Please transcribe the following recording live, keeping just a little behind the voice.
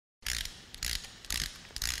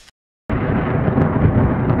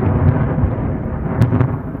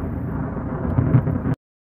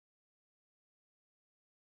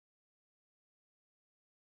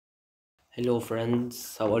Hello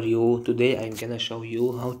friends, how are you? Today I'm gonna show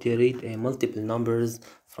you how to read multiple numbers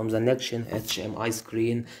from the Nextion HMI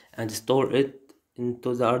screen and store it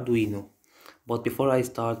into the Arduino. But before I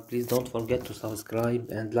start, please don't forget to subscribe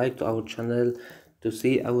and like to our channel to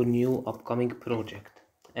see our new upcoming project.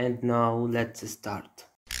 And now let's start.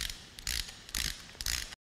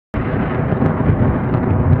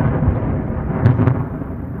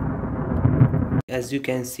 As you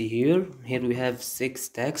can see here we have 6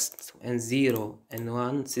 texts and 0 and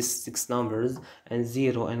 1, six numbers, and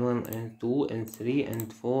 0 and 1 and 2 and 3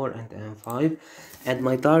 and 4 and 5, and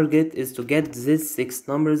my target is to get these 6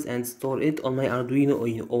 numbers and store it on my Arduino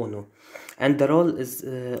Uno. And the role is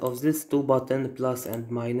of this 2 button plus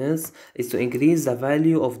and minus is to increase the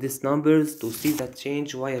value of these numbers to see the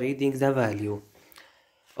change while reading the value.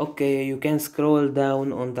 Okay, you can scroll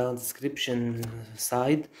down on the description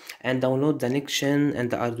side and download the Nextion and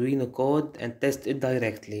the Arduino code and test it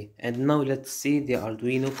directly. And now let's see the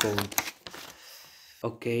Arduino code.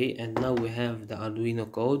 Okay, and now we have the Arduino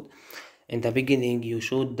code. In the beginning, you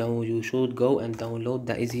should go and download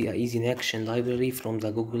the Easy Nextion library from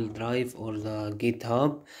the Google Drive or the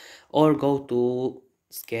GitHub, or go to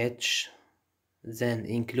Sketch, then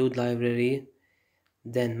Include Library,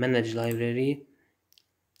 then Manage Library.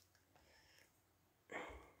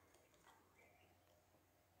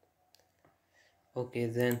 Okay,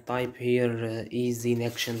 then type here Easy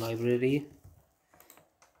Nextion library.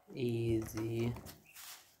 Easy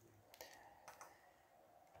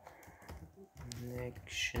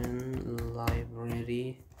Nextion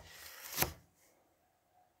library.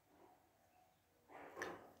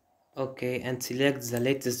 Okay, and select the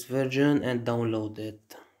latest version and download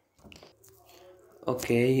it.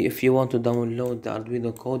 Okay, if you want to download the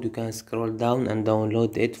Arduino code, you can scroll down and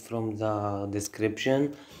download it from the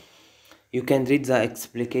description. You can read the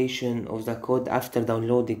explication of the code after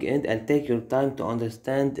downloading it and take your time to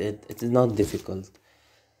understand it. It is not difficult.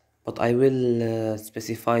 But I will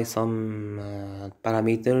specify some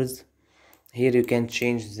parameters. Here you can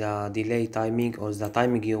change the delay timing or the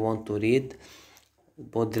timing you want to read.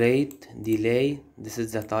 Baud rate, delay, this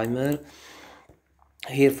is the timer.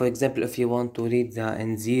 Here, for example, if you want to read the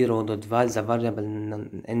n0.val, the variable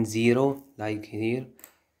n0, like here,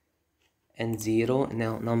 n0,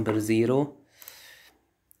 now number 0,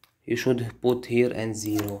 you should put here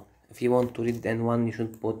n0. If you want to read n1, you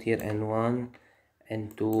should put here n1,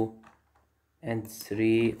 n2, and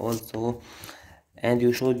 3 also, and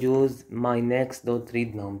you should use my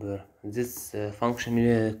next.read number. This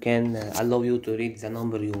function can allow you to read the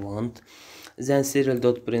number you want. Then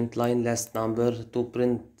serial.println last number to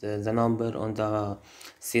print the number on the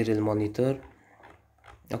serial monitor.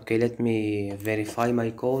 Okay, let me verify my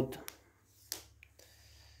code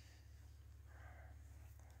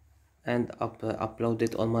and upload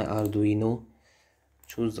it on my Arduino.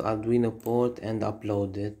 Choose Arduino port and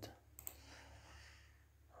upload it.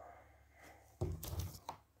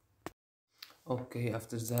 Okay,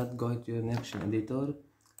 after that, go to your Nextion editor,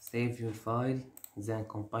 save your file, then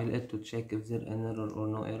compile it to check if there an error or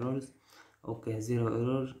no errors. Okay, 0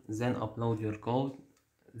 error. Then upload your code.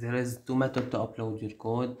 There is 2 methods to upload your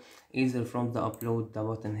code, either from the upload the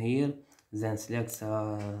button here, then select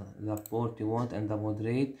the port you want and the baud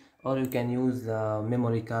rate, or you can use the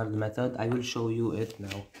memory card method. I will show you it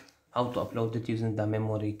now, how to upload it using the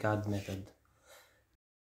memory card method.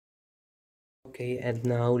 Okay, and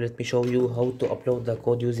now let me show you how to upload the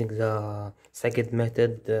code using the second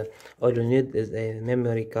method. All you need is a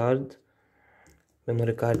memory card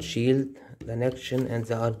shield, the Nextion and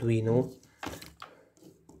the Arduino.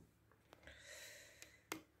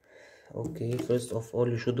 Okay, first of all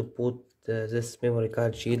you should put this memory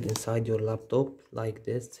card shield inside your laptop like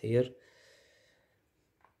this here.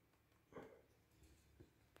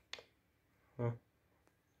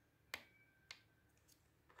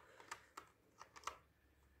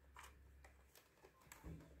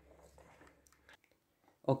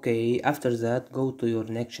 Okay, after that go to your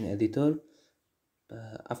Nextion editor.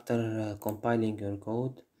 After compiling your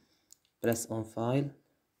code, press on File,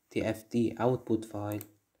 TFT output file,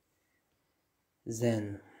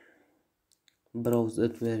 then browse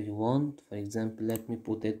it where you want. For example, let me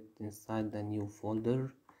put it inside the new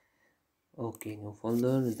folder. Okay, new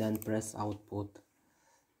folder, then press output.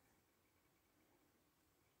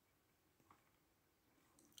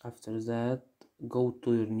 After that, go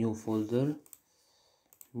to your new folder,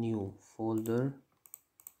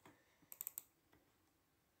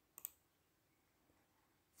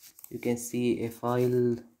 you can see a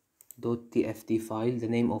file .tft file, the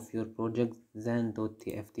name of your project, then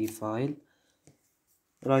 .tft file.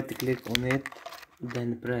 Right click on it,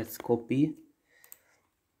 then press copy,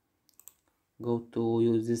 go to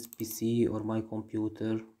use this PC or my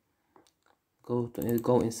computer,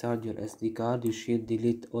 go inside your SD card. You should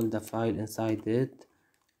delete all the file inside it,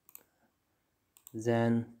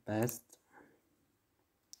 then paste.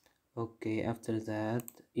 Okay, after that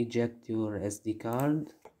eject your SD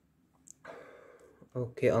card.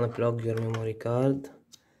 Okay, unplug your memory card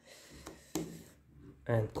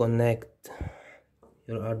and connect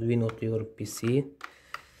your Arduino to your PC.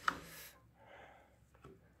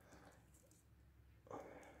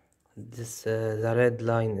 This the red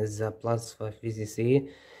line is the plus 5 VCC,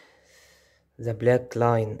 the black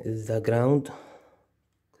line is the ground.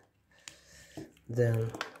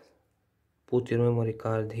 Then put your memory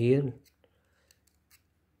card here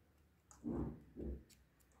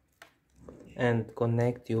and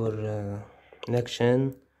connect your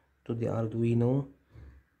Nextion to the Arduino.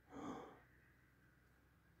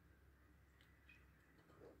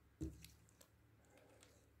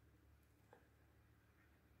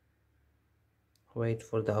 Wait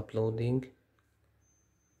for the uploading.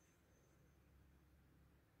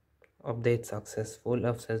 Update successful.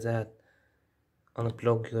 After that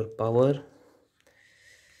unplug your power,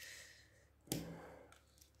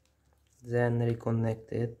 then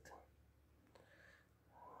reconnect it.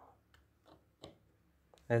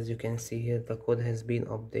 As you can see here, the code has been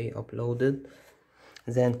uploaded.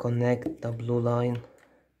 Then connect the blue line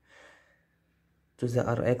to the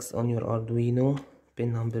RX on your Arduino,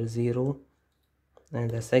 pin number 0, and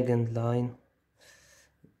the second line,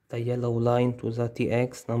 the yellow line, to the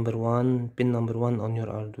TX number 1, pin number 1 on your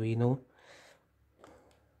Arduino.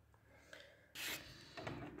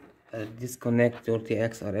 Disconnect your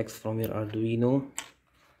TX RX from your Arduino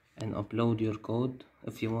and upload your code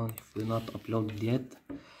if you want, if you're not uploaded yet.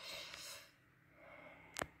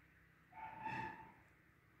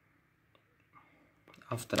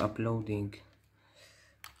 After uploading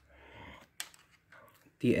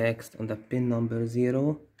TX on the pin number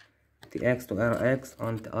 0, TX to RX,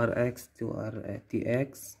 and RX to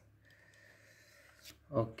TX.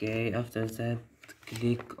 Okay, after that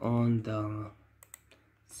click on the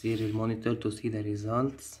serial monitor to see the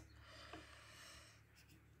results.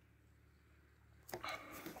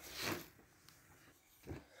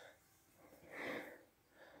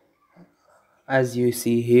 As you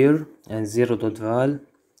see here, and 0.val,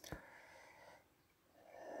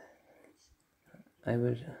 I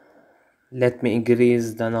will let me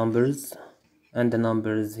increase the numbers and the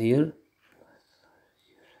numbers here.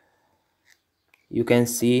 You can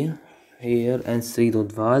see here, and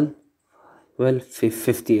 3.val, well,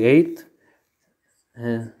 58,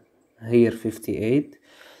 here 58.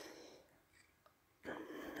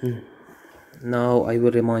 Now I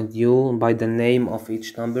will remind you by the name of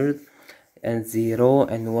each number, and 0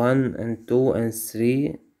 and 1 and 2 and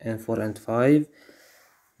 3 and 4 and 5.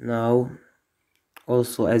 Now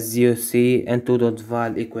also, as you see,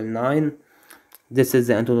 n2.val equal 9. This is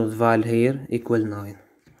the n2.val here equal 9.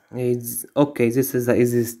 It's okay. This is the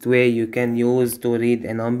easiest way you can use to read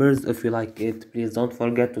a numbers. If you like it, please don't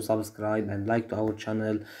forget to subscribe and like to our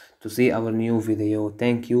channel to see our new video.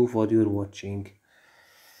 Thank you for your watching.